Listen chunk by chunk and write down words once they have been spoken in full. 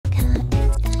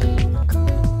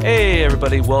Hey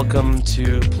everybody, welcome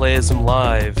to Playism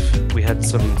Live. We had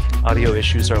some audio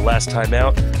issues our last time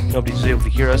out. Nobody was able to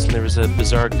hear us, and there was a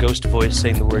bizarre ghost voice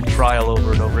saying the word trial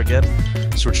over and over again.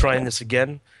 So we're trying this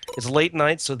again. It's late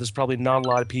night, so there's probably not a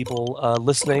lot of people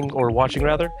listening or watching,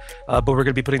 rather. But we're going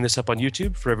to be putting this up on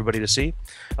YouTube for everybody to see.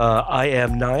 I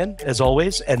am Nayan, as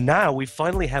always, and now we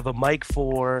finally have a mic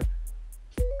for...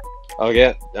 Oh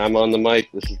yeah, I'm on the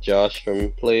mic. This is Josh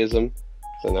from Playism.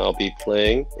 So now I'll be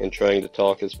playing and trying to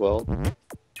talk as well.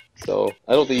 So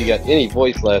I don't think you got any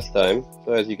voice last time.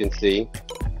 So as you can see,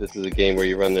 this is a game where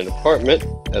you run an apartment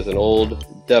as an old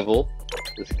devil.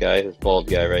 This guy, this bald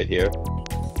guy right here.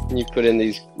 And you put in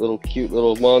these little cute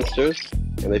little monsters,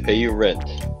 and they pay you rent.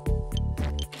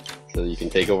 So you can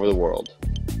take over the world.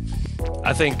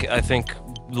 I think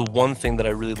the one thing that I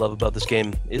really love about this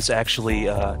game is actually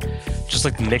just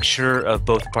like the mixture of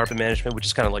both apartment management, which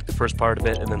is kind of like the first part of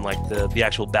it, and then like the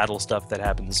actual battle stuff that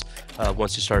happens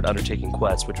once you start undertaking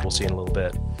quests, which we'll see in a little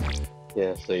bit.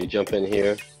 Yeah, so you jump in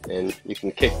here, and you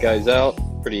can kick guys out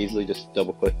pretty easily, just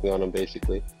double-clicking on them,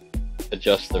 basically.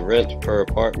 Adjust the rent per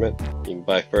apartment. You can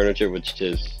buy furniture, which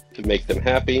is to make them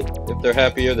happy. If they're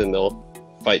happier, then they'll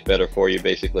fight better for you,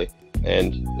 basically.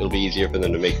 And it'll be easier for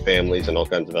them to make families and all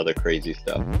kinds of other crazy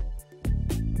stuff.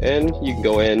 And you can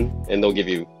go in, and they'll give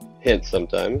you hints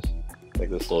sometimes.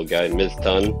 Like this little guy, Ms.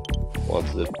 Tun,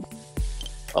 wants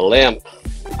a lamp.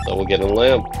 So we'll get him a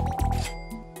lamp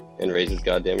and raise his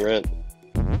goddamn rent.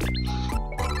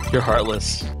 You're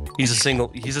heartless. He's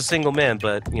a single man,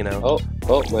 but you know.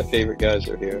 Oh, my favorite guys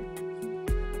are here.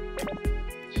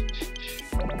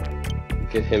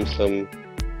 Get him some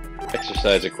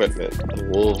exercise equipment. The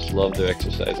wolves love their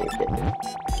exercising equipment.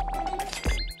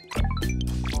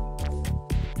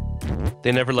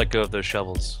 They never let go of those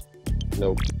shovels.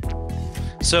 Nope.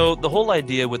 So the whole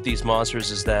idea with these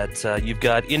monsters is that you've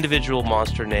got individual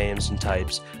monster names and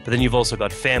types, but then you've also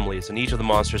got families, and each of the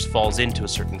monsters falls into a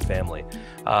certain family.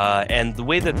 And the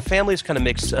way that families kind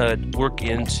of work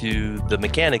into the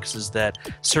mechanics is that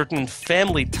certain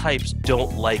family types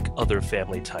don't like other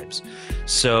family types.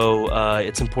 So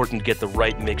it's important to get the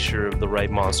right mixture of the right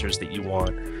monsters that you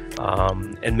want,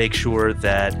 and make sure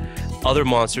that other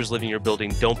monsters living in your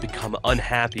building don't become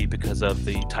unhappy because of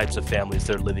the types of families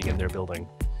that are living in their building.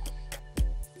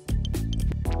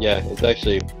 Yeah, it's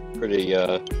actually pretty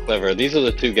clever. These are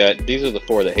the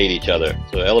four that hate each other.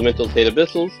 So elementals hate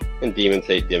abyssals, and demons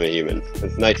hate demi-humans.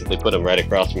 It's nice that they put them right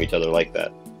across from each other like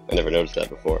that. I never noticed that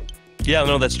before. Yeah,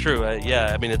 no, that's true.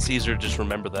 Yeah, I mean, it's easier to just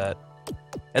remember that.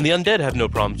 And the undead have no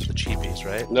problems with the cheapies,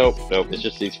 right? Nope, it's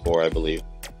just these four, I believe.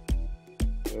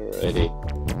 Alrighty.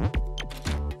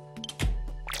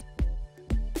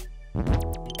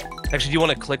 Actually, do you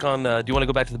want to click on? Do you want to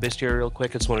go back to the bestiary real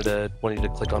quick? I just wanted you to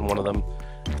click on one of them.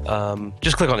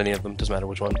 Just click on any of them. Doesn't matter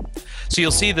which one. So you'll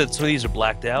see that some of these are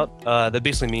blacked out. That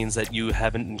basically means that you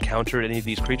haven't encountered any of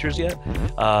these creatures yet.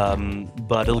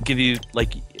 But it'll give you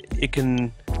like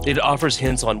it offers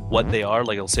hints on what they are.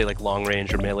 Like it'll say like long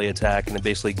range or melee attack, and it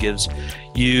basically gives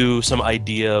you some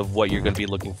idea of what you're going to be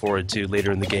looking forward to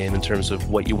later in the game in terms of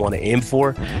what you want to aim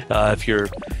for.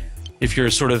 If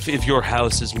your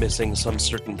house is missing some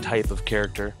certain type of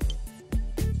character.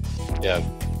 Yeah,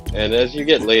 and as you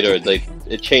get later, like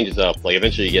it changes up. Like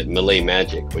eventually you get melee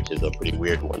magic, which is a pretty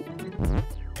weird one.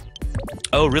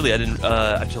 Oh, really? I didn't.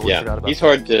 I totally forgot about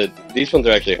that. These ones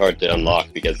are actually hard to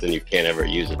unlock because then you can't ever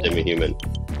use a demi-human,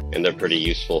 and they're pretty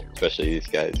useful, especially these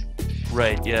guys.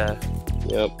 Right. Yeah.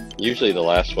 Yep. Usually the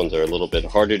last ones are a little bit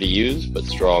harder to use, but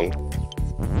strong.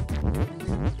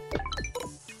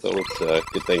 So let's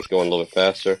get things going a little bit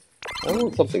faster. I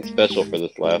want something special for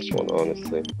this last one,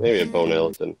 honestly. Maybe a bone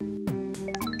skeleton.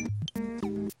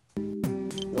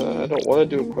 I don't want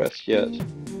to do a quest yet.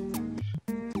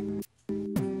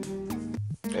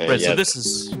 Right. So this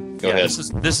is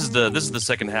this is the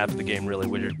second half of the game, really,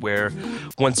 where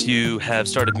once you have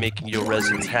started making your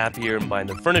residents happier and buying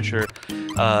them furniture,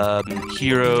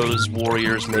 heroes,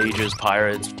 warriors, mages,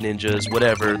 pirates, ninjas,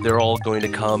 whatever, they're all going to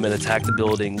come and attack the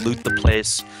building, loot the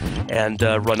place, and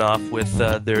run off with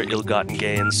their ill-gotten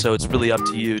gains. So it's really up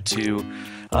to you to,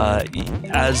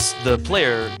 as the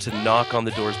player, to knock on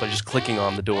the doors by just clicking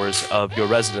on the doors of your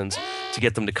residents to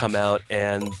get them to come out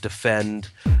and defend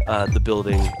the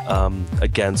building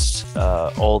against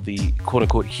all the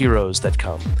quote-unquote heroes that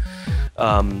come.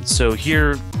 So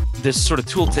here, this sort of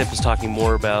tooltip is talking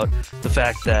more about the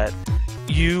fact that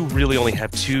you really only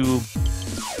have two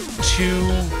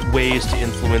ways to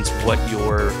influence what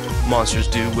your monsters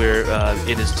do, where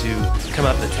it is to come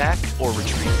out and attack or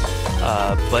retreat.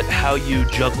 But how you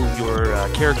juggle your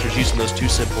characters using those two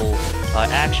simple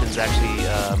actions actually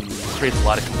creates a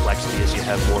lot of complexity as you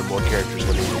have more and more characters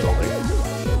living in the building.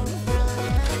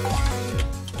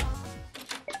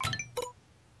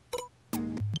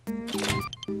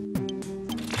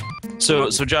 So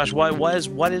Josh, why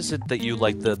is it that you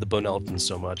like the bone elephants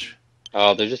so much?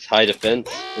 Oh, they're just high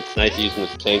defense. It's nice using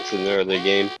them as tanks in the early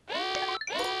game.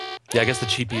 Yeah, I guess the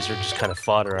cheapies are just kind of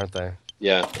fodder, aren't they?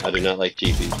 Yeah, I do not like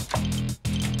cheapies.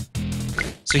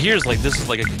 So here's this is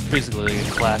basically a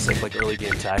classic early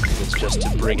game tactic. It's just to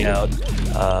bring out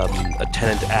a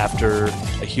tenant after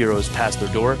a hero's passed their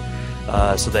door,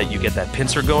 so that you get that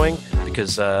pincer going.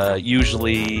 Because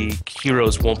usually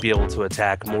heroes won't be able to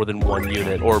attack more than one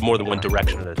unit or more than one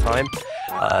direction at a time.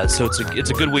 So it's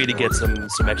a good way to get some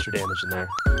extra damage in there.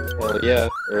 Well, yeah,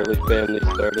 early family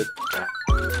started.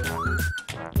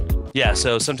 Yeah,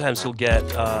 so sometimes you'll get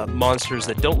monsters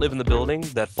that don't live in the building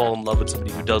that fall in love with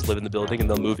somebody who does live in the building, and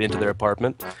they'll move into their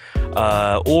apartment.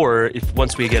 Or if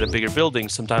once we get a bigger building,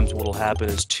 sometimes what will happen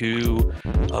is two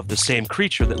of the same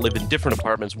creature that live in different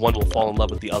apartments, one will fall in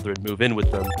love with the other and move in with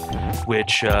them,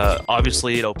 which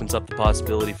obviously it opens up the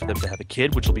possibility for them to have a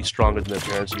kid, which will be stronger than their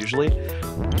parents usually,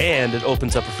 and it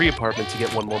opens up a free apartment to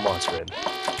get one more monster in.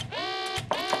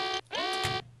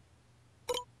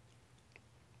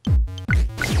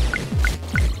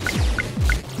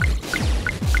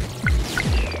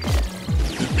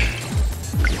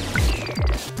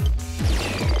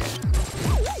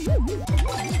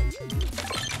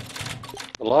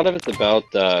 A lot of it's about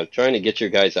trying to get your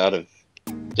guys out of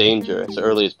danger as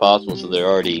early as possible, so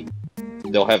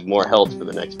they'll have more health for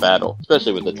the next battle,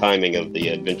 especially with the timing of the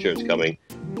adventurers coming.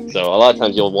 So a lot of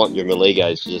times you'll want your melee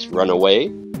guys to just run away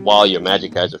while your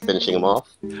magic guys are finishing them off.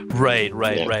 Right.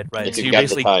 So you're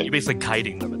basically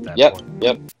kiting them at that point.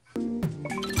 Yep.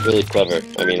 Really clever.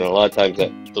 I mean, a lot of times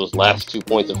those last 2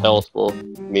 points of health will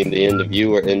mean the end of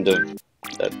you or end of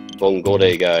that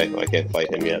Bongore guy. Oh, I can't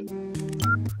fight him yet.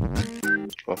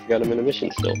 I forgot I'm in a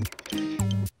mission still.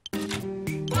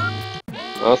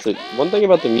 Honestly, one thing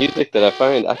about the music that I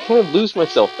find, I kind of lose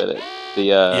myself in it.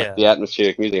 The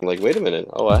atmospheric music. I'm like, wait a minute.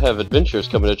 Oh, I have adventurers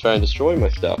coming to try and destroy my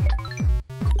stuff.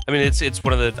 I mean, it's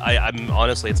one of the. I'm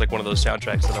honestly, it's like one of those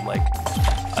soundtracks that I'm like,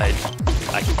 I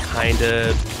kind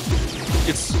of.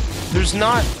 There's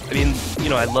not. I mean,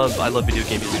 I love video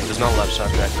game music. There's not a lot of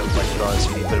soundtracks I would like to put on a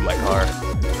CD, put in my car.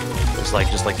 It's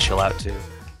just chill out to.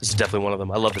 This is definitely one of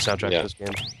them. I love the soundtrack of this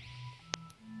game.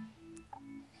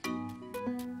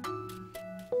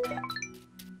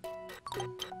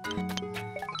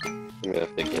 I'm gonna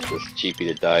have to get this cheapie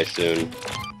to die soon.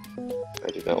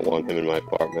 I do not want him in my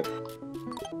apartment.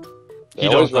 They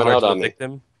always run out on me.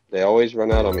 They always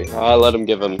run out on me. I let him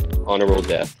give him honorable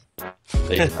death.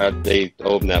 They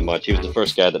owe him that much. He was the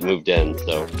first guy that moved in,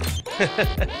 so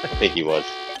I think he was.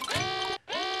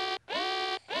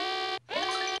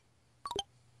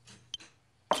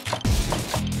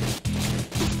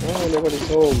 Oh, nobody's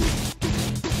home.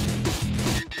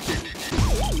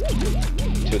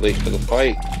 Too late for the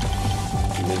fight.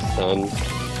 His son.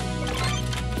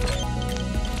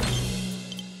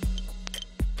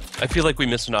 I feel like we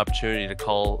missed an opportunity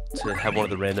to have one of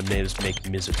the random names make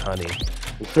Mizutani.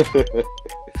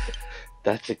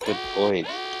 That's a good point.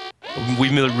 We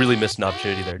really missed an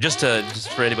opportunity there. Just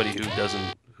for anybody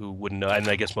who wouldn't know, and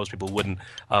I guess most people wouldn't.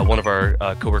 One of our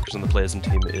coworkers on the Playism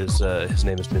team his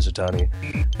name is Mizutani,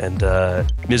 and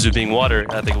Mizu being water,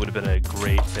 I think it would have been a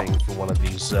great thing for one of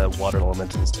these water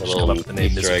elementals to just come up with the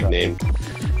name Easter egg name.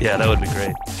 Yeah, that would be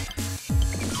great.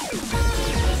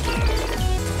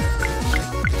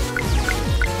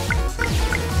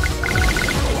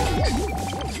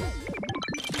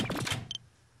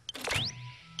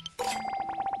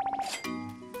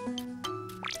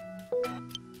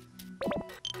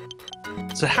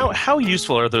 So how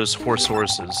useful are those horse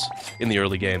horses in the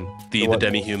early game? The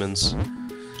demi-humans?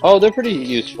 Oh, they're pretty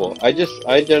useful. I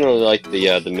generally like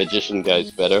the magician guys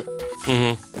better.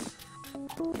 Mm-hmm.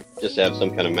 Just to have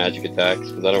some kind of magic attacks,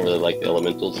 because I don't really like the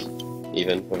elementals,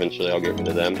 even. Eventually I'll get rid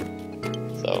of them.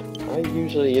 So, I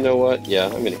usually, you know what? Yeah,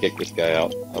 I'm gonna kick this guy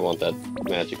out. I want that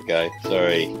magic guy.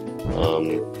 Sorry,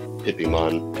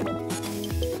 Pippimon.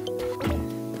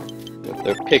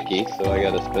 They're picky, so I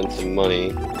gotta spend some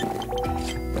money.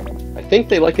 I think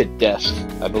they like a desk.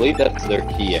 I believe that's their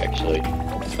key, actually.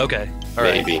 Okay,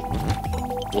 alright. Maybe.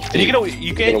 We'll see. I'm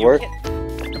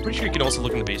pretty sure you can also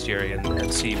look in the bestiary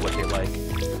and see what they like.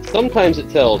 Sometimes it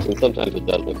tells, and sometimes it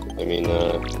doesn't. I mean,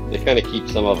 they kind of keep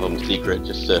some of them secret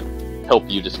just to help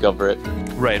you discover it.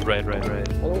 Right. I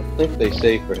don't think they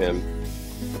say for him.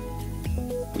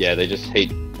 Yeah, they just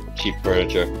hate cheap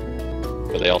furniture,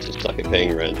 but they also suck at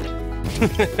paying rent.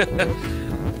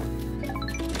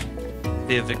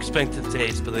 They have expensive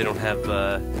taste, but they don't have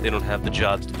the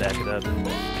jobs to back it up.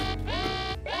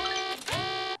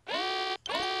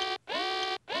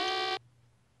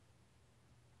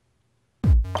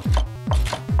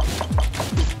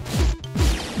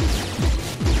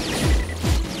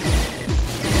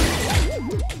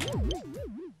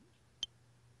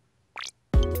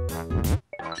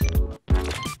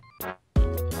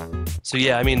 So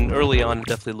yeah, I mean, early on, it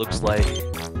definitely looks like,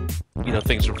 you know,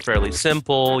 things are fairly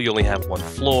simple. You only have one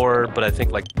floor, but I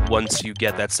think like once you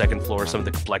get that second floor, some of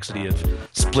the complexity of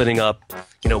splitting up,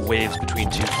 you know, waves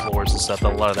between two floors and stuff, a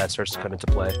lot of that starts to come into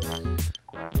play.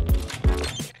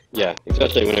 Yeah,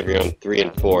 especially whenever you're on 3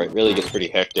 and 4, it really gets pretty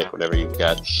hectic whenever you've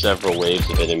got several waves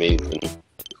of enemies and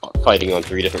fighting on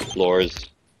 3 different floors.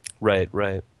 Right,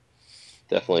 right.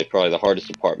 Definitely probably the hardest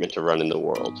apartment to run in the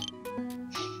world.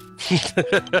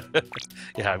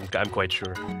 Yeah, I'm quite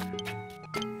sure.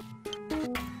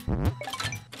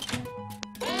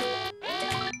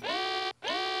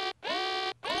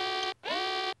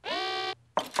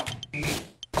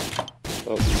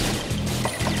 Oh.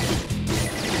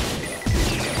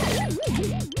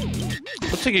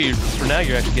 Looks like for now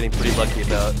you're actually getting pretty lucky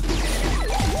about,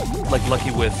 like,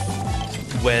 lucky with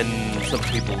when some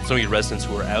of your residents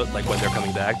who are out, like when they're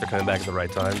coming back at the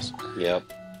right times. Yep.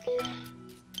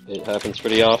 It happens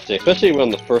pretty often, especially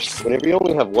whenever you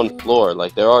only have one floor.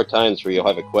 Like, there are times where you'll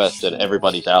have a quest and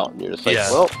everybody's out, and you're just like, yeah.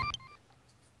 Well,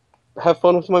 have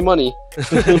fun with my money.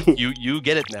 you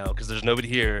get it now, because there's nobody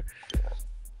here.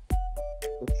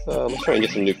 Let's try and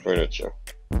get some new furniture.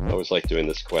 I always like doing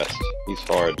this quest. He's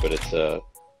hard, but it's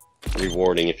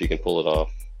rewarding if you can pull it off.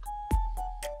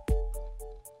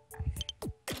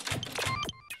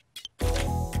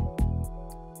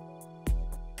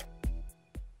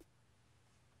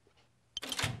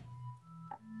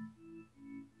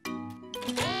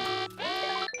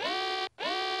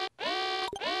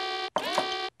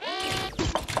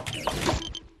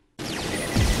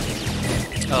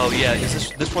 Oh yeah,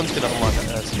 this one's gonna unlock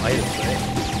some items,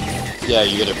 right? Yeah,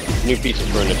 you get a new piece of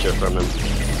furniture from him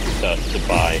to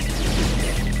buy.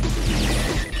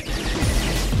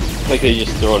 It's like they're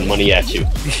just throwing money at you.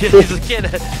 He's like,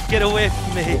 get away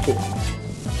from me!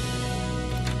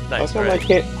 Nice,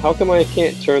 How come I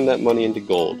can't turn that money into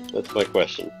gold? That's my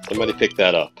question. Somebody pick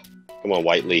that up. Come on,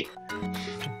 Whiteley.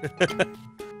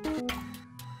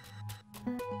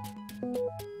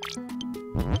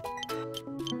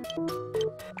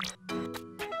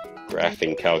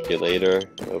 Graphing calculator.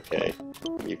 Okay,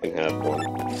 you can have one.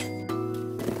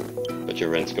 But your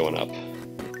rent's going up.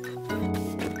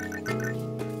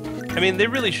 I mean, they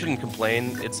really shouldn't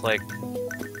complain. It's like,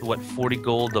 what, 40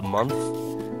 gold a month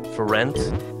for rent?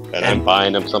 And I'm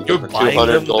buying them something for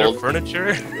 200 gold. Their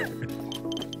furniture?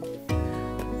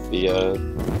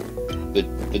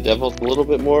 The devil's a little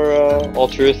bit more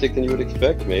altruistic than you would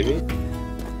expect, maybe.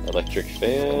 Electric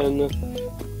fan.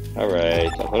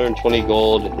 Alright, 120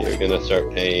 gold. You're gonna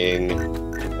start paying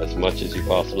as much as you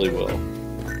possibly will.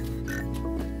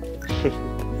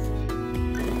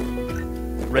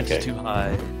 Rent is too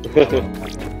high.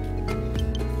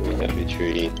 Happy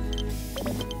tree.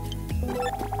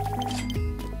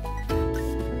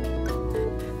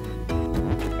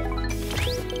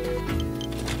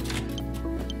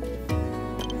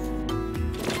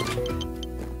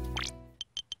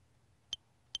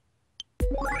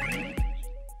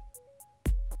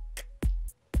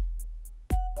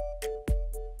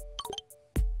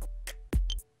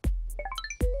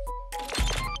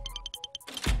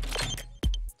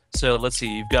 So let's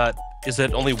see, you've got, is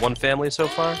it only one family so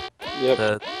far? Yep.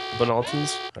 The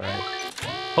Bonaltons? Alright.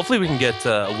 Hopefully we can get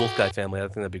a wolf guy family, I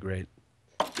think that'd be great.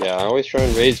 Yeah, I always try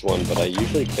and raise one, but I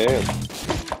usually can't.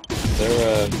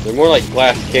 They're more like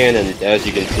glass cannons, as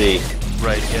you can see.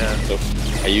 Right, yeah. So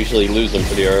I usually lose them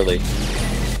pretty early.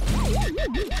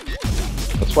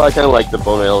 That's why I kind of like the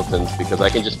Bonaltons, because I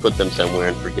can just put them somewhere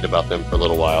and forget about them for a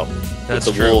little while. That's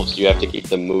With the wolves, you have to keep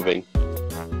them moving.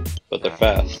 But they're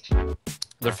fast.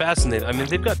 They're fascinating. I mean,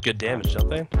 they've got good damage, don't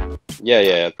they?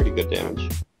 Yeah, pretty good damage.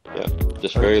 Yeah,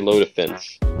 just very low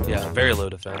defense. Yeah, very low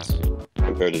defense.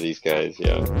 Compared to these guys,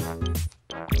 yeah.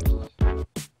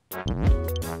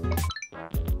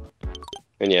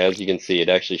 And yeah, as you can see, it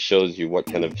actually shows you what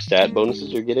kind of stat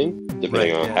bonuses you're getting,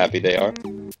 depending on how happy they are.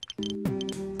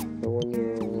 I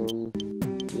wonder,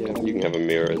 yeah, you can have a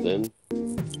mirror then.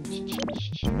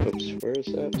 Oops, where is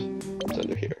that? It's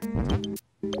under here.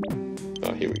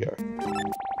 Oh, here we are.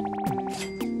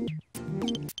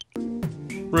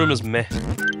 Room is meh.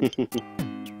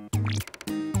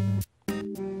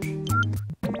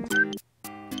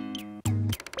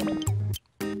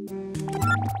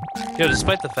 You know,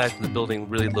 despite the fact that the building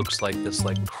really looks like this,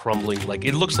 like crumbling, like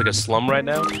it looks like a slum right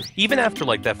now. Even after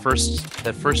like that first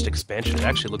expansion, it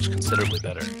actually looks considerably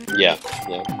better. Yeah.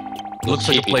 It looks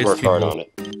like a place work hard on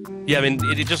it. Yeah, I mean,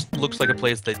 it just looks like a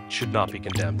place that should not be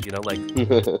condemned. You know, like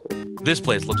this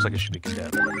place looks like it should be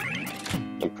condemned.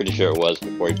 I'm pretty sure it was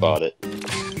before he bought it.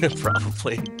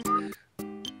 Probably.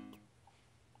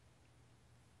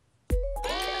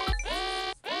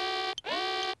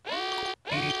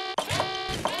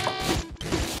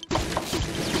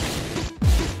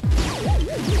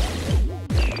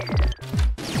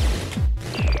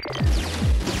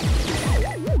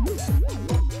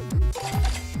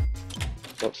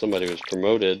 Oh, somebody was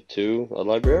promoted to a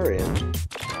librarian.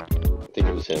 I think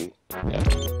it was him. Yeah.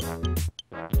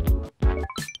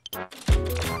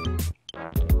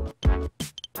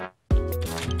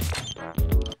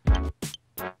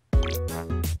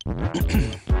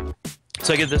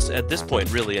 So I get this at this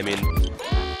point, really. I mean,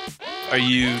 do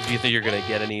you think you're gonna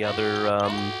get any other,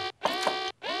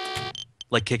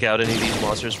 like, kick out any of these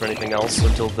monsters for anything else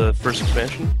until the first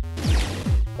expansion?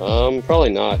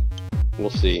 Probably not. We'll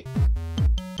see.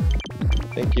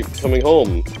 Thank you for coming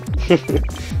home.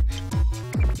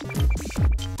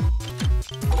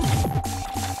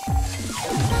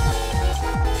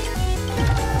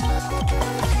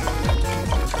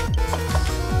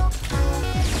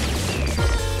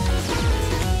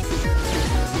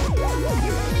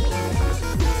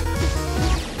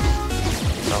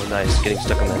 Oh, nice! Getting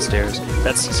stuck on that stairs.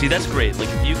 That's great. Like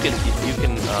if you can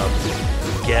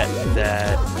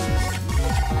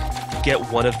get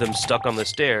one of them stuck on the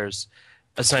stairs,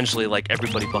 essentially like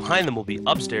everybody behind them will be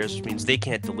upstairs, which means they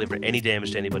can't deliver any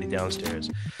damage to anybody downstairs.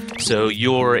 So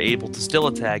you're able to still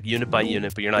attack unit by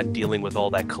unit, but you're not dealing with all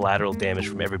that collateral damage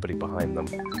from everybody behind them.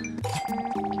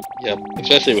 Yeah,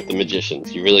 especially with the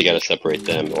magicians. You really got to separate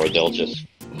them, or they'll just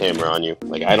hammer on you.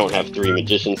 Like, I don't have 3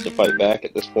 magicians to fight back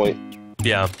at this point.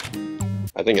 Yeah.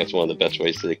 I think that's one of the best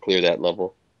ways to clear that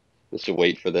level. Is to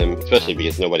wait for them, especially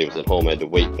because nobody was at home. I had to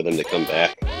wait for them to come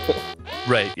back.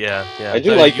 Right, yeah. I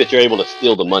do like that you're able to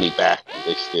steal the money back that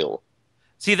they steal.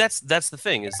 See, that's the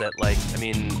thing, is that, like, I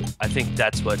mean, I think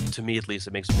that's what, to me at least,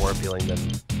 it makes it more appealing than...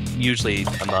 Usually,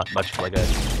 I'm not much like a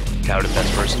tower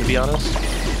defense person, to be honest.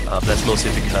 But that's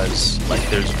mostly because, like,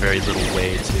 there's very little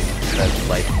way to kind of,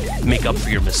 like, make up for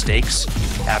your mistakes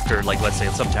after, like, let's say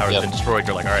some tower's been destroyed,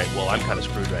 you're like, alright, well, I'm kind of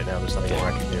screwed right now, there's nothing more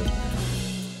I can do.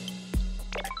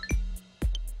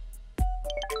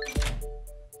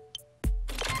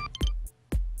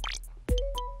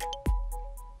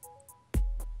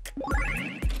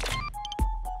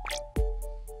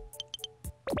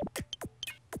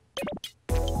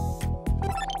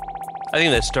 I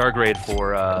think that star grade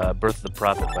for Birth of the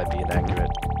Prophet might be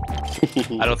inaccurate.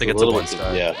 I don't think it's a 1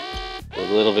 star. Yeah, a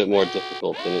little bit more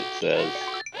difficult than it says.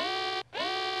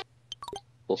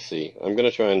 We'll see. I'm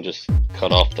gonna try and just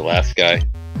cut off the last guy.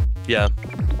 Yeah.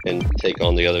 And take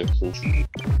on the others.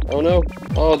 Oh no!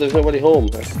 Oh, there's nobody home.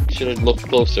 I should have looked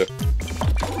closer.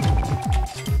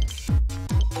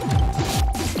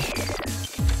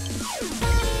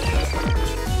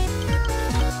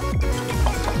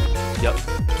 Yep.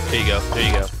 There you go. There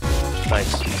you go.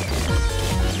 Nice.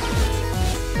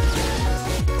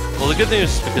 Well, the good thing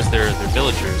is because they're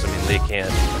villagers. I mean, they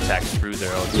can't attack through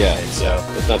their own. Yeah. So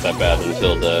it's not that bad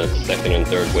until the 2nd and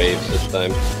 3rd waves this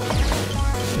time.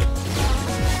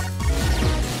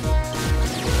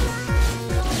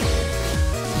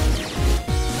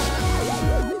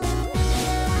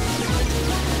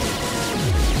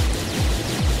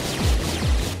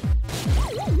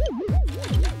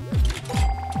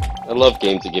 I love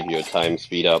games that give you a time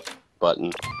speed up button.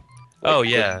 Like, oh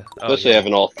yeah. Especially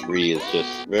having all 3 is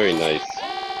just very nice.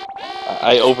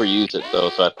 I overuse it though,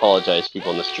 so I apologize to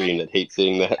people on the stream that hate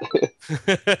seeing that.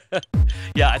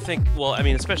 Yeah, I think, well, I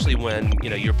mean, especially when, you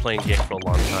know, you're playing a game for a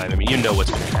long time, I mean, you know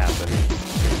what's going to happen.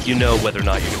 You know whether or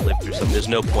not you're going to live through something. There's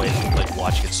no point in, like,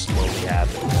 watching it slowly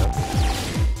happen, you know?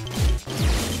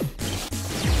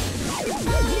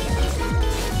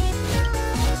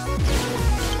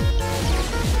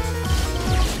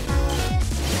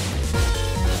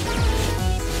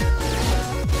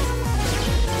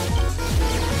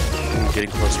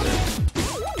 Getting close, man.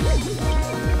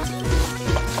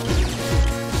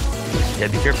 Yeah,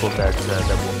 be careful of that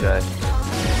one guy.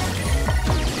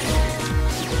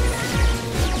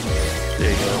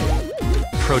 There you go.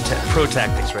 Pro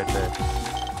tactics right there.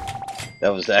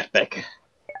 That was epic.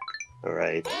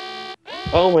 Alright.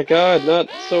 Oh my god, not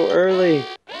so early!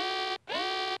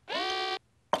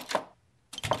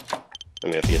 I'm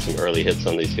gonna have to get some early hits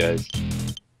on these guys.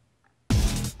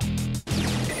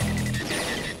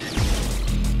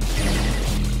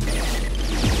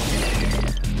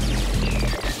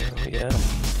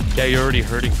 Yeah, you're already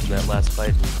hurting from that last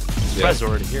fight. I'm surprised they're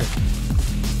already here.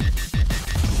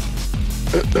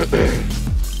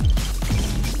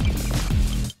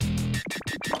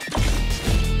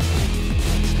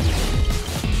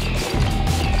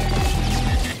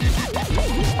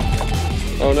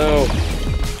 Oh no!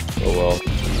 Oh well.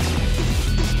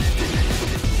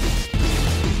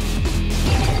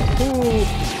 Ooh.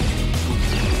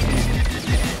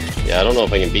 Yeah, I don't know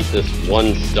if I can beat this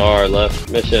 1-star left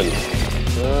mission.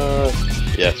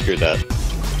 Yeah, screw that.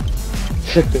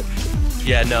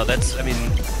 Yeah, no, that's, I mean,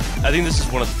 I think this is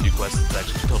one of the few quests that's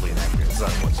actually totally inaccurate. It's not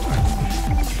 1-star.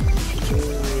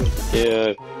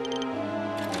 Yeah.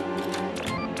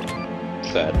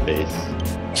 Sad face.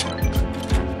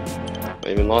 I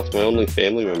even lost my only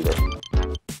family member.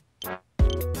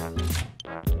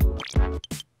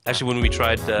 Actually, when we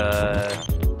tried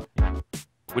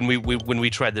when we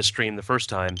tried this stream the first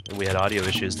time and we had audio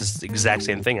issues, this exact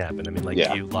same thing happened. I mean, like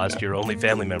you lost your only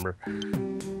family member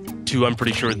to, I'm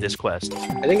pretty sure, this quest.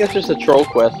 I think that's just a troll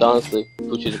quest, honestly.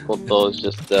 Petit Depotto is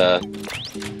just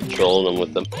trolling them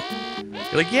with them.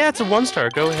 You're like, yeah, it's a 1-star.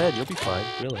 Go ahead, you'll be fine.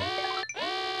 Really.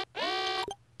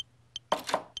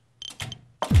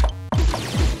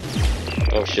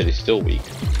 Oh shit, he's still weak.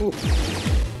 Ooh.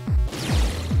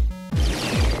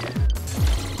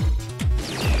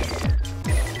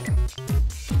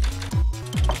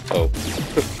 Oh.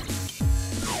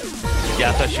 Yeah,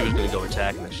 I thought she was gonna go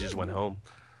attack and then she just went home.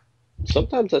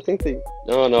 Sometimes I think they...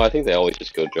 No, I think they always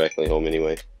just go directly home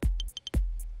anyway.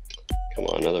 Come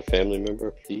on, another family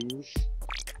member, please.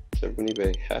 Is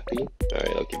everybody happy?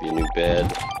 Alright, I'll give you a new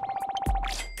bed.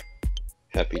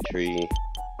 Happy tree.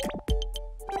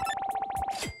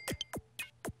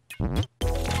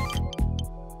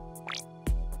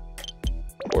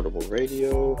 Portable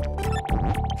radio.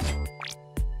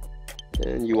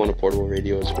 And you want a portable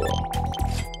radio as well.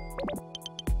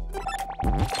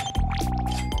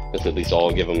 Let's at least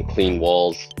all give them clean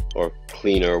walls, or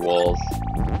cleaner walls.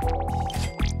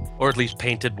 Or at least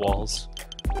painted walls.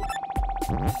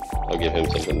 I'll give him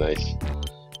something nice.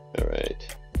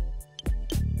 Alright.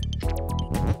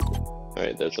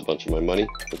 Alright, that's a bunch of my money.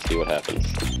 Let's see what happens.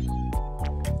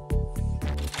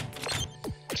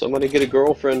 Somebody get a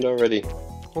girlfriend already.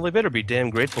 Well, they better be damn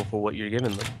grateful for what you're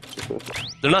giving them.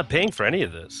 They're not paying for any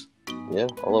of this. Yeah,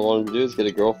 all I want them to do is get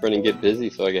a girlfriend and get busy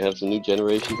so I can have some new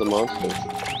generations of monsters.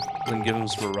 And give them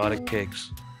some erotic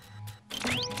cakes.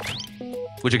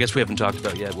 Which I guess we haven't talked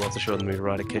about yet. We'll have to show them the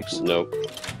erotic cakes. Nope.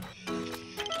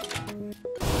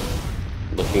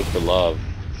 Looking for love.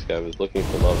 This guy was looking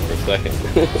for love for a second.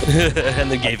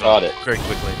 And then gave up it very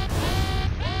quickly.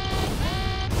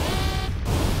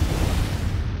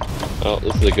 Well,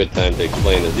 this is a good time to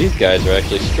explain that these guys are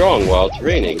actually strong while it's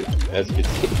raining, as you can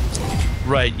see.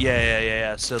 Right,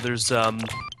 yeah. So there's,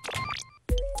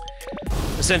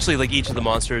 essentially, like, each of the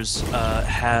monsters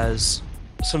has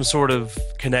some sort of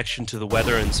connection to the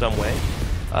weather in some way.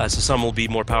 So some will be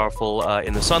more powerful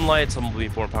in the sunlight, some will be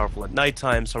more powerful at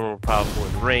nighttime, some are more powerful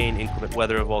in rain, inclement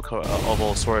weather of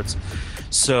all sorts.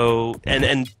 So,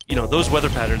 and you know, those weather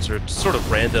patterns are sort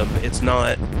of random. It's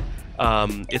not...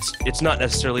 it's not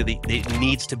necessarily it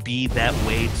needs to be that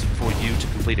way for you to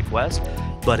complete a quest,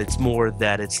 but it's more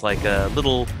that it's like a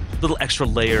little extra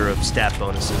layer of stat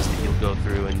bonuses that you'll go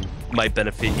through and might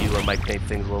benefit you or might make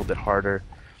things a little bit harder.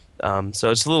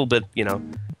 So it's a little bit, you know,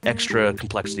 extra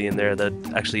complexity in there that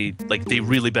actually, like, they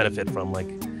really benefit from, like,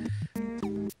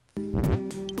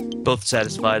 both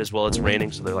satisfied as well as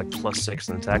raining, so they're like +6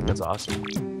 in attack. That's awesome.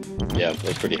 Yeah,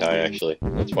 that's pretty high actually.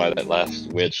 That's why that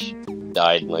last witch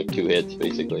died in like 2 hits,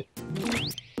 basically.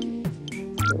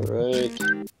 Alright.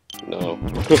 No.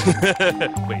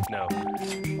 Wait, no.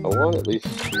 I want at least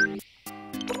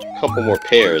a couple more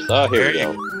pairs. Ah, here we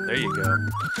go. There you go.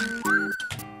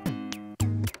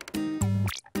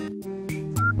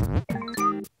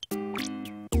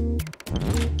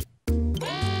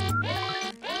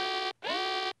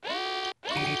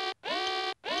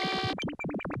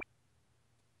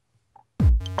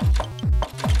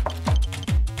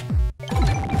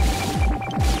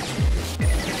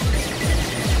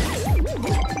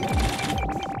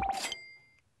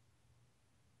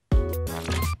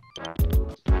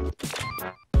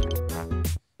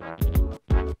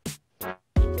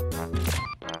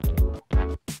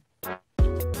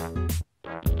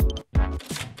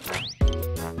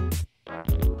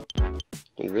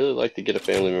 I'd really like to get a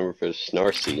family member for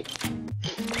Snarcy.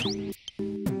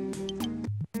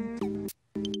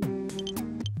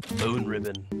 Bone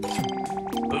Ribbon.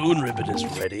 Bone Ribbon is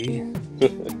ready.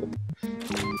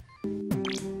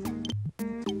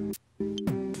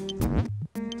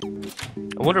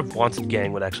 I wonder if Wanted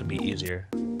Gang would actually be easier.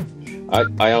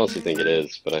 I honestly think it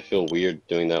is, but I feel weird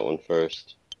doing that one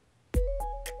first.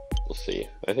 We'll see.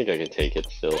 I think I can take it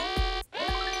still.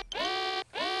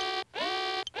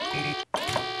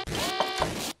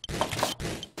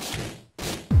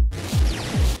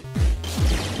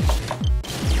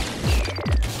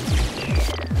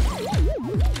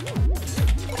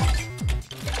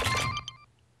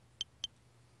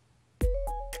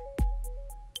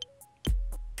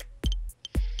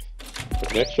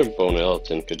 An extra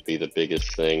Bonelton could be the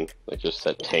biggest thing, like just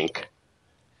that tank.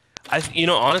 You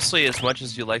know, honestly, as much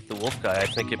as you like the wolf guy, I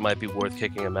think it might be worth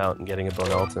kicking him out and getting a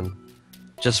Bonelton,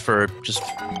 just for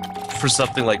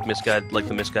something like the misguided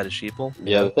sheeple.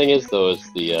 Yeah, the thing is though, is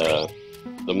the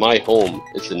my home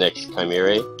is the next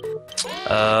Chimera.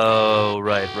 Oh,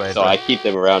 right. So I keep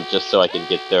them around just so I can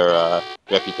get their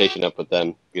reputation up with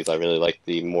them, because I really like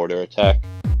the mortar attack.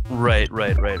 Right.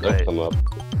 They'll come up.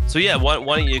 So yeah, why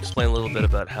don't you explain a little bit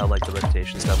about how like the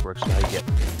reputation stuff works and how you get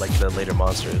like the later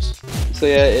monsters? So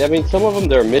yeah, I mean, some of them,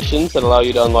 there are missions that allow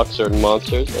you to unlock certain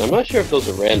monsters, and I'm not sure if those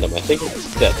are random. I think it's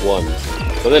set ones.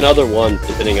 But then other ones,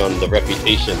 depending on the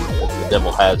reputation that the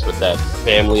devil has with that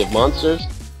family of monsters,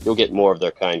 you'll get more of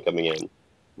their kind coming in.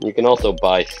 You can also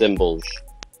buy symbols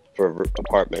for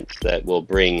apartments that will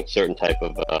bring certain type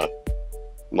of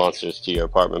monsters to your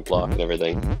apartment block and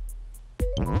everything.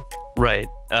 Right,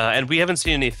 and we haven't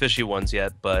seen any fishy ones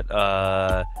yet, but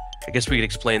I guess we could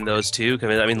explain those too.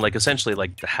 I mean, like essentially,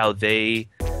 like how they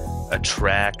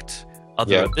attract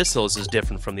other abyssals is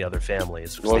different from the other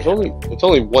families. Well, it's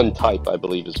only one type, I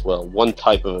believe, as well. One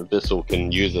type of abyssal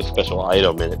can use a special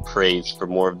item, and it prays for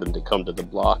more of them to come to the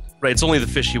block. Right, it's only the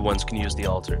fishy ones can use the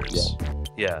altars.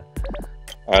 Yeah.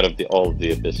 Out of all of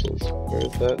the abyssals. Where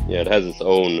is that? Yeah, it has its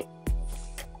own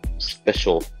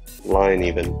special line,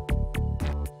 even.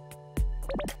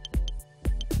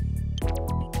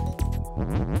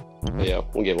 But yeah,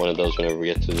 we'll get one of those whenever we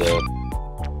get to the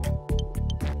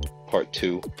part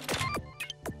 2.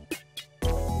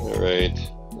 Alright,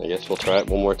 I guess we'll try it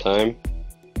one more time.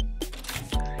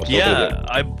 Yeah,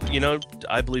 I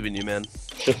believe in you, man.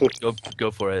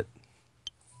 Go for it.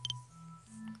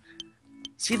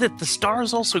 See that the star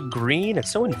is also green?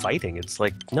 It's so inviting. It's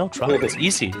like, no, try it. It's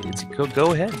easy.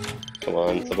 Go ahead. Come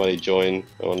on, somebody join.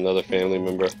 I want another family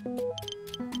member.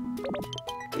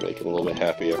 Make it a little bit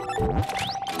happier.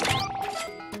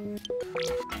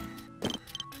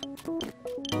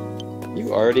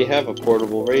 You already have a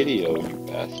portable radio, you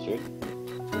bastard.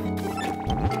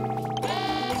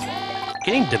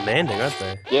 Getting demanding, aren't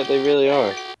they? Yeah, they really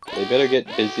are. They better get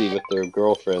busy with their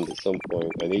girlfriends at some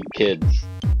point. I need kids.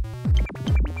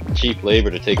 Cheap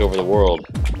labor to take over the world.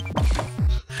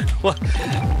 Well,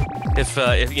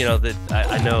 if you know that,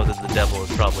 I know that the devil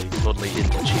is probably totally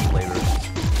into cheap labor.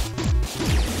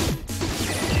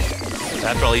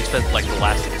 After all, he spent like the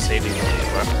last of his savings on the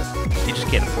apartment. He just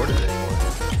can't afford it anymore.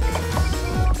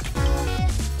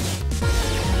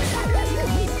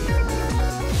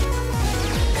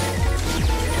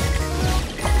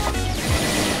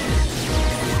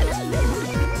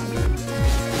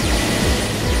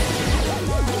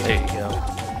 There you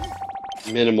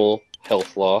go. Minimal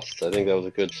health loss. I think that was a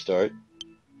good start.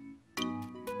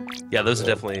 Yeah, those are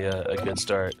definitely a good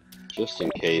start. Just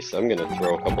in case, I'm gonna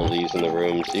throw a couple of these in the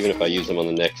rooms, even if I use them on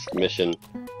the next mission.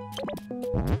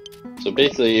 So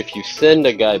basically, if you send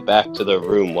a guy back to their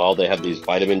room while they have these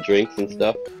vitamin drinks and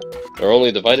stuff, or only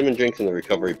the vitamin drinks and the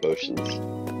recovery potions,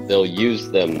 they'll use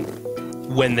them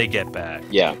when they get back.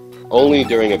 Yeah, only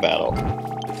during a battle.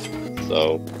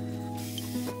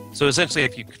 So essentially,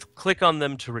 if you click on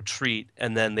them to retreat,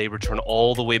 and then they return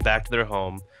all the way back to their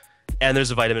home, and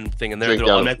there's a vitamin thing, and they'll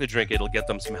automatically drink it, it'll get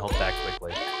them some health back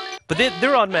quickly. But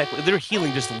they're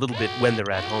healing just a little bit when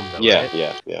they're at home, though. Yeah,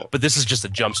 right? yeah. But this is just a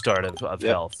jump start of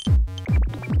health.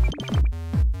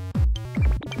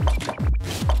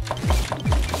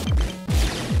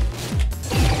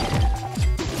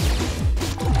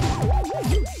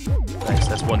 Nice,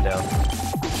 that's one down.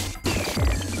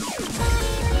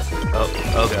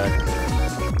 Oh god.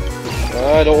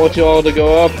 I don't want you all to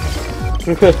go up.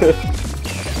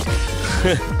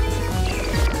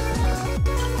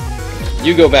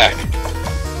 You go back.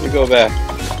 You go back.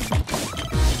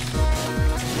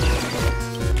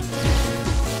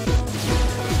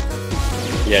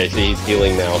 Yeah, you see, he's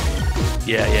healing now.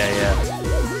 Yeah.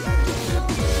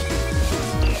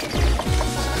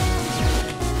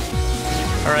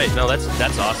 All right, no, that's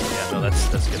awesome. Yeah, no, that's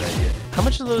a good idea. How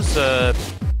much of those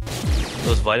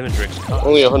vitamin drinks cost?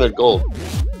 Only 100 gold.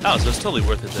 Oh, so it's totally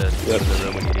worth it to go to the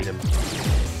room when you need them.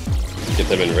 Get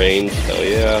them in range. Hell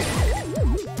yeah.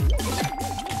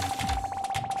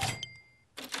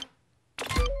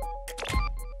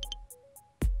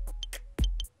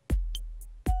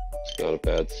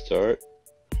 start.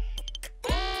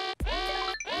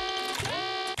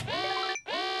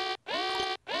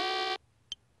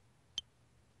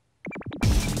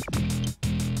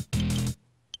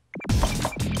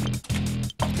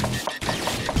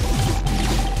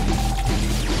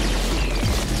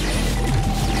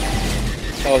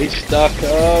 Oh, he's stuck.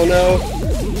 Oh no.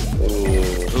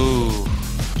 Ooh.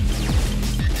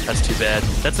 That's too bad.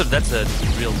 That's a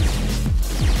real.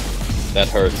 That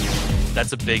hurts.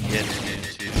 That's a big hit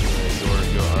to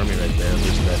your army right there,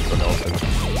 losing that for an elephant.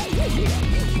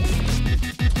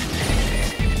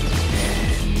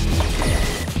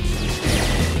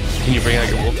 Can you bring out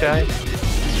your wolf guy?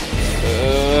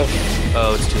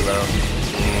 Oh, it's too low.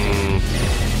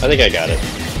 I think I got it.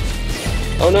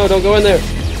 Oh no, don't go in there.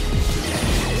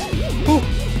 Whew.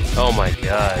 Oh my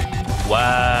god.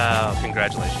 Wow.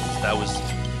 Congratulations. That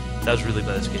was really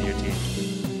bad skin your team.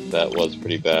 That was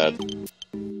pretty bad.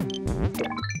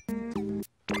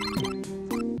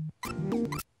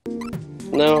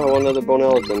 No, I want another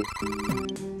Bonelliton.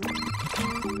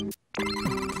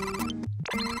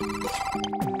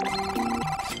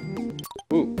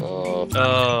 Ooh, oh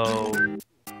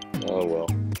well.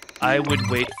 I would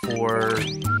wait for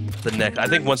the next. I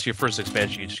think once your first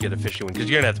expansion, you just get a fishing one because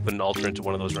you're gonna have to put an altar into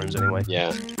one of those rooms anyway.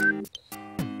 Yeah.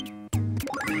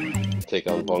 Take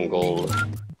on Mongol.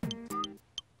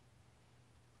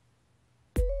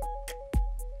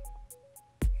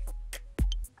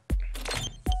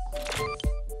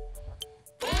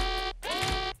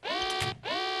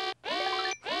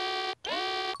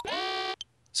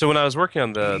 So when I was working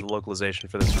on the localization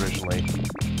for this originally,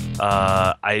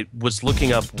 I was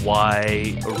looking up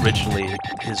why originally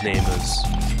his name was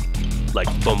like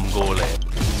Bomgole,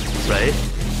 right?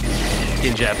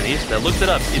 In Japanese. And I looked it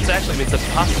up. It's actually, I mean, it's a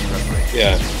pasta preparation.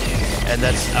 Yeah. And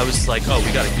I was like, oh,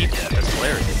 we gotta keep that. That's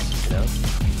hilarious, you know?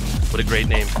 What a great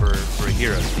name for a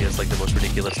hero. He has like the most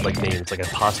ridiculous like name. It's like a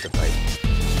pasta type.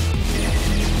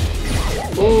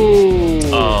 Ooh.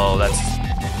 Oh, that's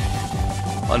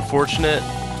unfortunate.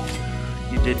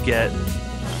 You did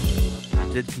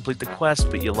complete the quest,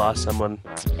 but you lost someone.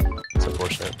 It's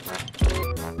unfortunate.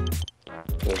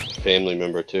 That's a family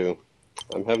member too.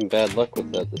 I'm having bad luck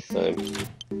with that this time.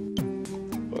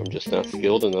 I'm just not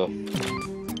skilled enough.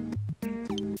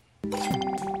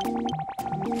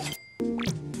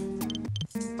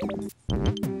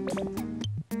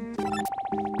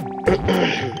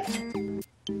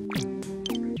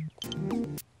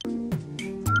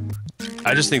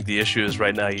 I just think the issue is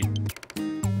right now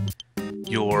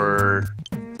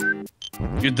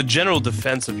the general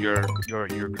defense of your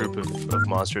group of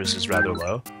monsters is rather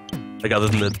low. Like other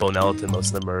than the Bonelliton,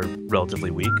 most of them are relatively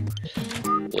weak.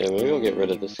 Yeah, maybe we'll get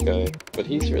rid of this guy, but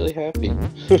he's really happy.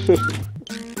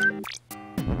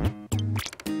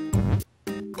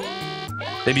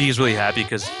 Maybe he's really happy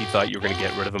because he thought you were going to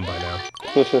get rid of him by now.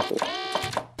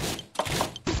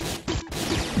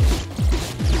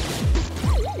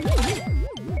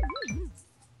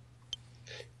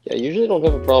 Yeah, I usually don't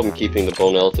have a problem keeping the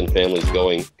Bonelliton families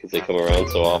going because they come around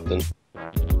so often.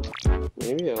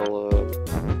 Maybe I'll,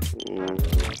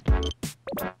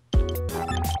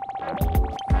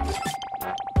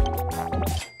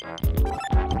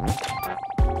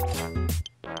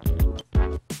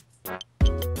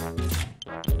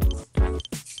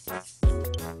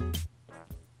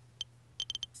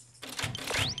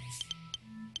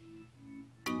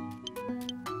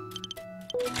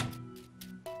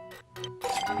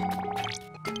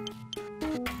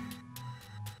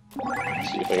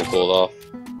 see if I can pull it off.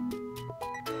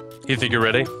 You think you're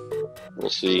ready? We'll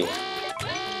see.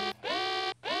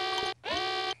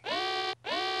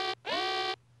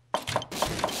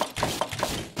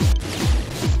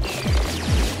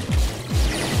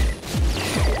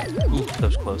 Ooh, that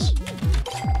was close.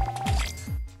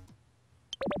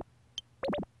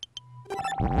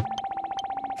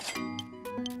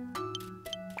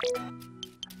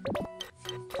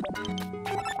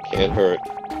 Can't hurt.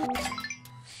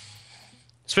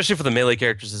 Especially for the melee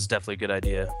characters, it's definitely a good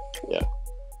idea. Yeah.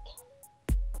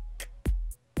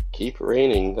 Keep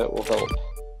raining, that will help.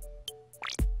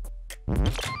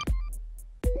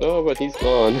 No, but he's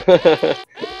gone.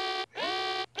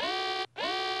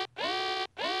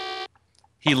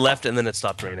 He left and then it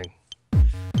stopped raining.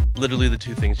 Literally the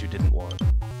two things you didn't want.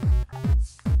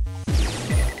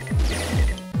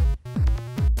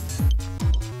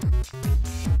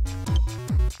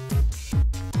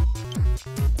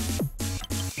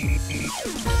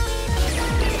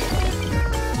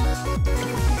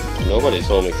 Nobody's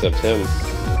home except him.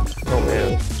 Oh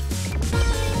man.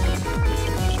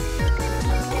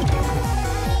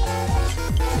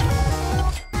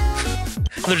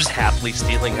 They're just happily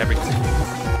stealing everything.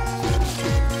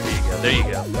 There you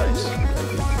go. Nice.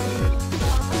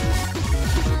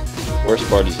 Worst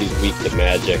part is he's weak to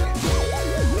magic.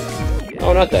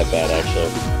 Oh, not that bad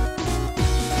actually.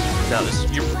 No,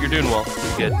 you're doing well.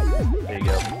 You're good. There you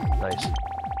go. Nice.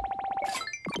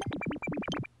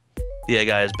 Yeah,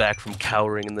 guy is back from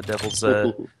cowering in the devil's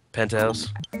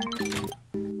penthouse.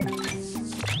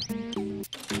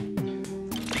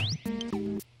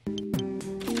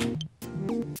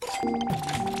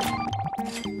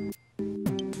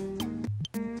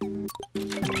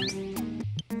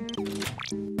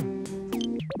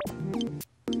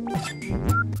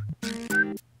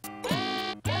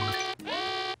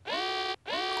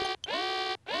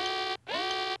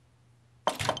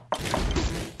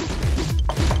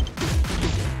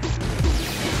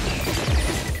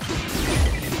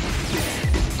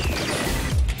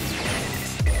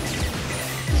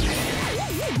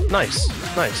 Nice,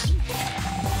 nice.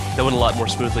 That went a lot more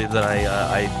smoothly than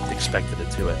I expected it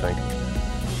to, I think.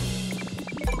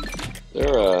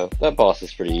 That boss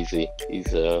is pretty easy. He's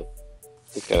kind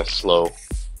of slow.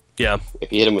 Yeah.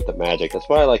 If you hit him with the magic, that's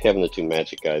why I like having the two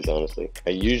magic guys, honestly. I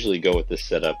usually go with this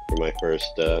setup for my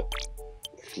first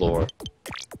floor.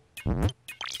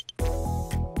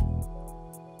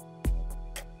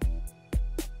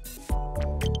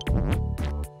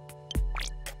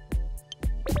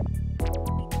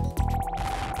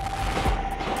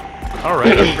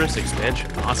 Alright, our first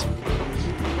expansion. Awesome.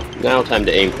 Now time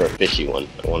to aim for a fishy one.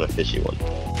 I want a fishy one.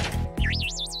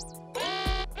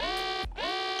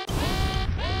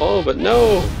 Oh, but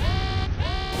no!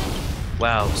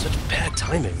 Wow, such bad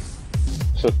timing.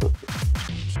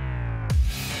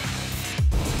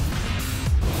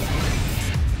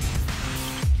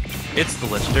 It's the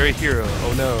legendary hero.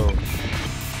 Oh no.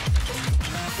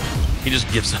 He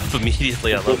just gives up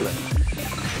immediately. I love that.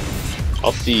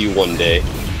 I'll see you one day.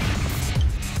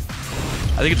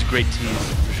 I think it's a great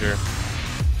tease, for sure.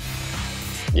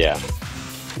 Yeah.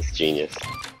 It's genius.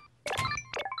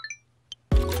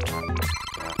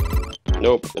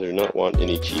 Nope, I do not want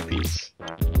any cheapies.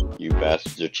 You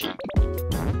bastards are cheap.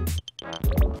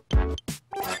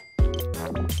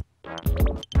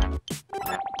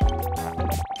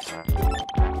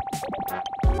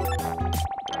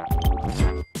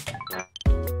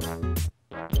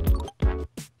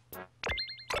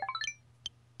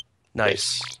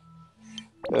 Nice.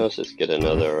 Now let's just get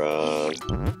another, oh.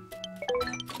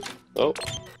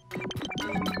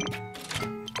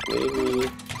 Maybe.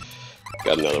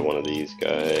 Got another one of these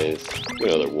guys.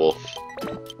 Another wolf.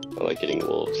 I like getting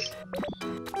wolves.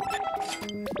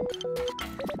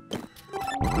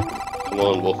 Come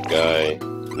on, wolf guy.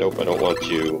 Nope, I don't want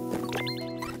you.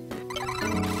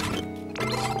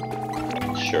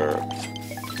 Sure.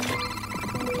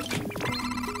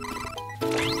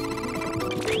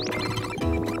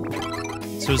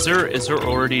 So is there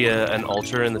already an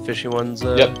altar in the fishy ones?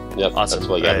 Yep. Awesome. That's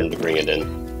why I got him to bring it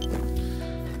in.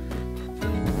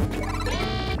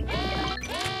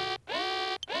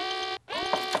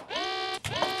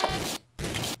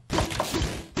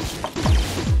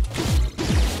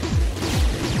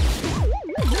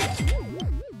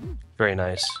 Very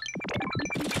nice.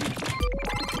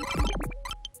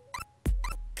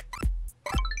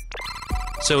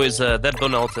 So is that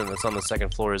Bonalton that's on the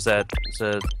second floor, is that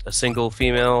a single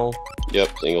female?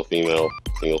 Yep, single female,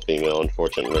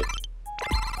 unfortunately.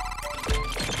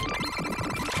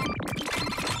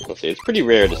 Let's see, it's pretty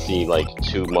rare to see like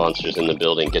two monsters in the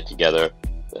building get together.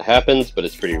 It happens, but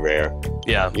it's pretty rare.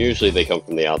 Yeah. Usually they come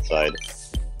from the outside.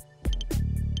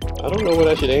 I don't know what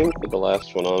I should aim for the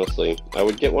last one, honestly. I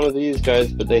would get one of these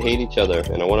guys, but they hate each other,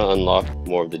 and I want to unlock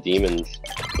more of the demons.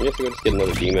 I guess we'll just get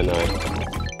another demon eye.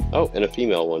 Oh, and a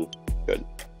female one. Good.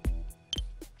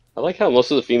 I like how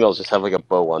most of the females just have like a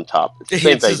bow on top. It's the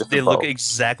same thing, just they a bow. look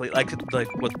exactly like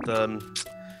what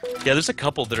yeah, there's a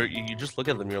couple that are you just look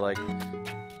at them, you're like,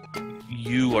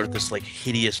 you are this like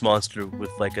hideous monster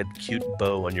with like a cute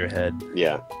bow on your head.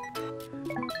 Yeah.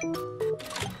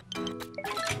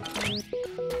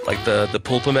 Like the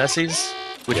Pulpamesses,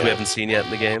 which we haven't seen yet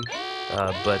in the game.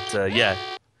 But yeah,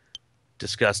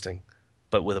 disgusting,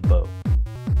 but with a bow.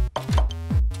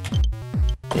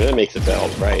 I mean, that makes it all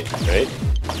right?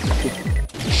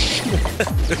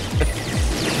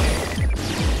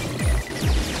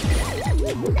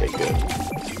 Okay, good.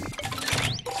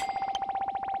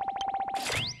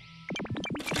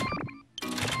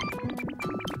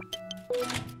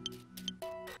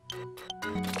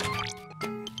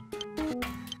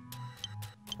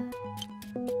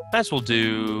 As we'll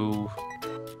do.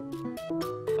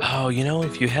 Oh, you know,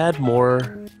 if you had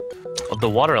more of the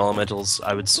water elementals,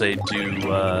 I would say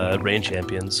do rain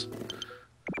champions.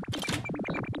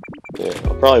 Yeah,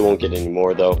 I'll probably won't get any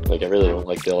more though. Like I really don't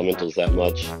like the elementals that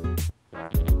much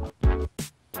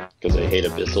because I hate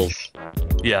abyssals.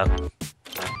 Yeah.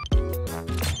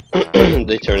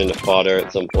 They turn into fodder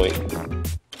at some point.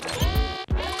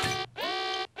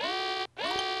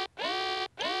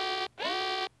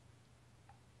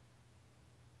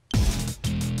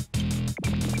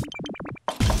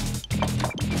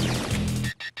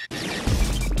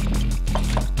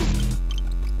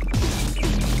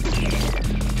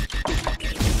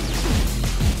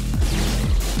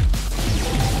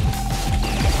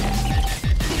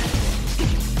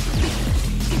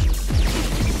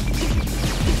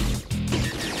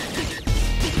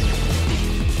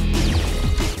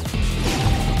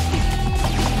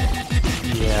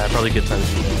 Probably a good time to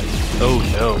do that. Oh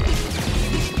no.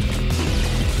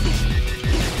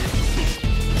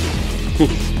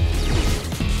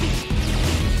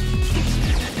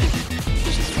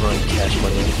 Just throwing cash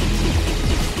money.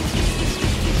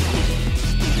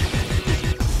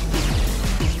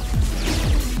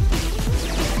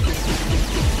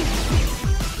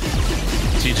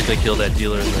 So you're just gonna kill that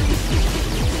dealer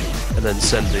and then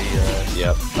send the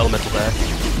elemental back.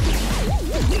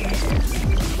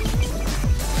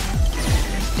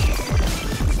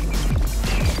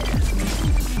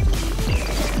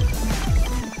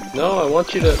 No, I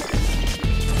want you to...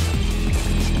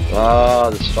 Ah,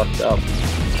 this fucked up.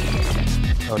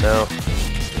 Oh no.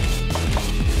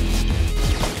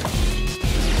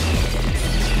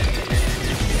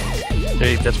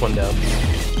 Hey, that's one down.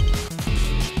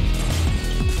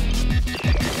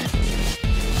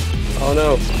 Oh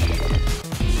no.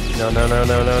 No, no, no,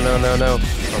 no, no, no, no, no.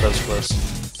 Oh, that was close.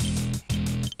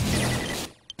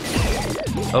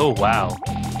 Oh, wow.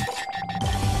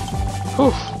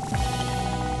 Whew.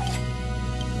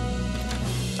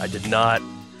 I did not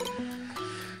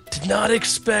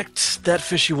expect that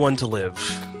fishy one to live.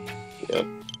 Yep.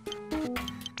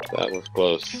 That was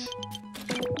close.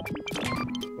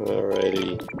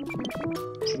 Alrighty.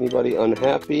 Is anybody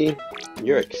unhappy?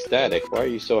 You're ecstatic. Why are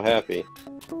you so happy?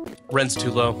 Rent's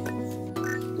too low.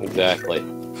 Exactly.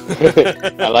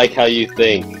 I like how you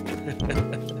think.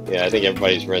 Yeah, I think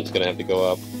everybody's rent's gonna have to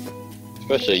go up.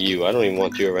 Especially you. I don't even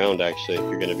want you around, actually, if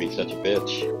you're gonna be such a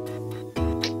bitch.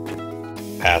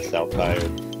 Passed out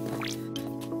tired.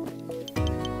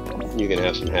 You can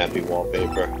have some happy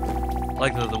wallpaper. I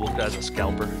like that the wolf guy's a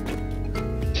scalper.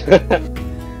 I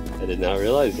did not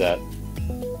realize that.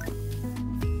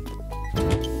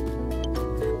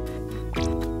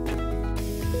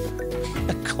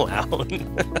 A clown.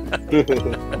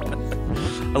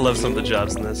 I love some of the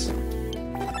jobs in this.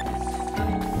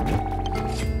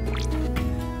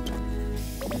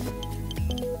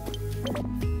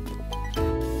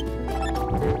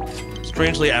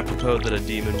 Strangely apropos that a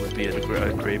demon would be a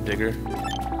grave digger.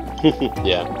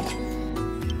 Yeah.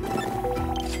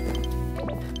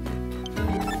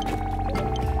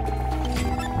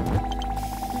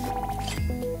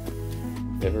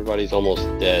 Everybody's almost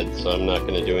dead, so I'm not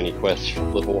going to do any quests for a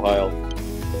little while.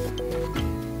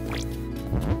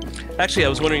 Actually, I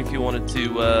was wondering if you wanted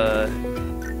to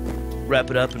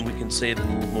wrap it up and we can save a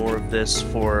little more of this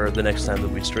for the next time that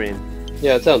we stream.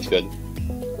 Yeah, it sounds good.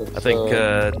 I think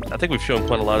we've shown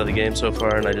quite a lot of the game so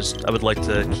far, and I would like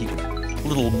to keep a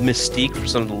little mystique for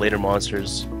some of the later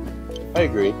monsters. I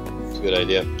agree. It's a good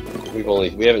idea. We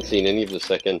haven't seen any of the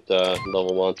second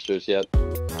level monsters yet.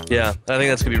 Yeah, I think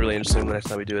that's gonna be really interesting the next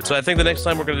time we do it. So I think the next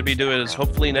time we're gonna be doing it is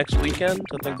hopefully next weekend.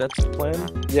 I think that's the plan.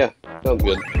 Yeah, sounds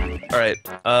good. All right.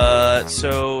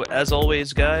 So as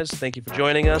always, guys, thank you for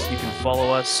joining us. You can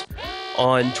follow us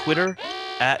on Twitter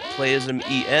at Playism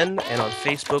EN and on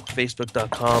Facebook,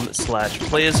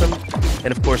 facebook.com/Playism.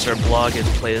 And of course, our blog is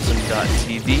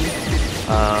playism.tv.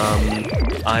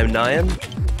 I'm Nayan.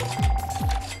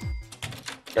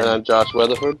 And I'm Josh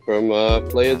Weatherford from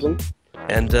Playism.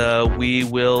 And we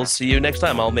will see you next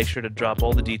time. I'll make sure to drop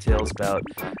all the details about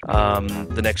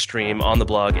the next stream on the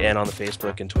blog and on the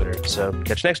Facebook and Twitter. So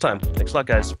catch you next time. Thanks a lot,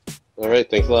 guys. All right,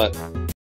 thanks a lot.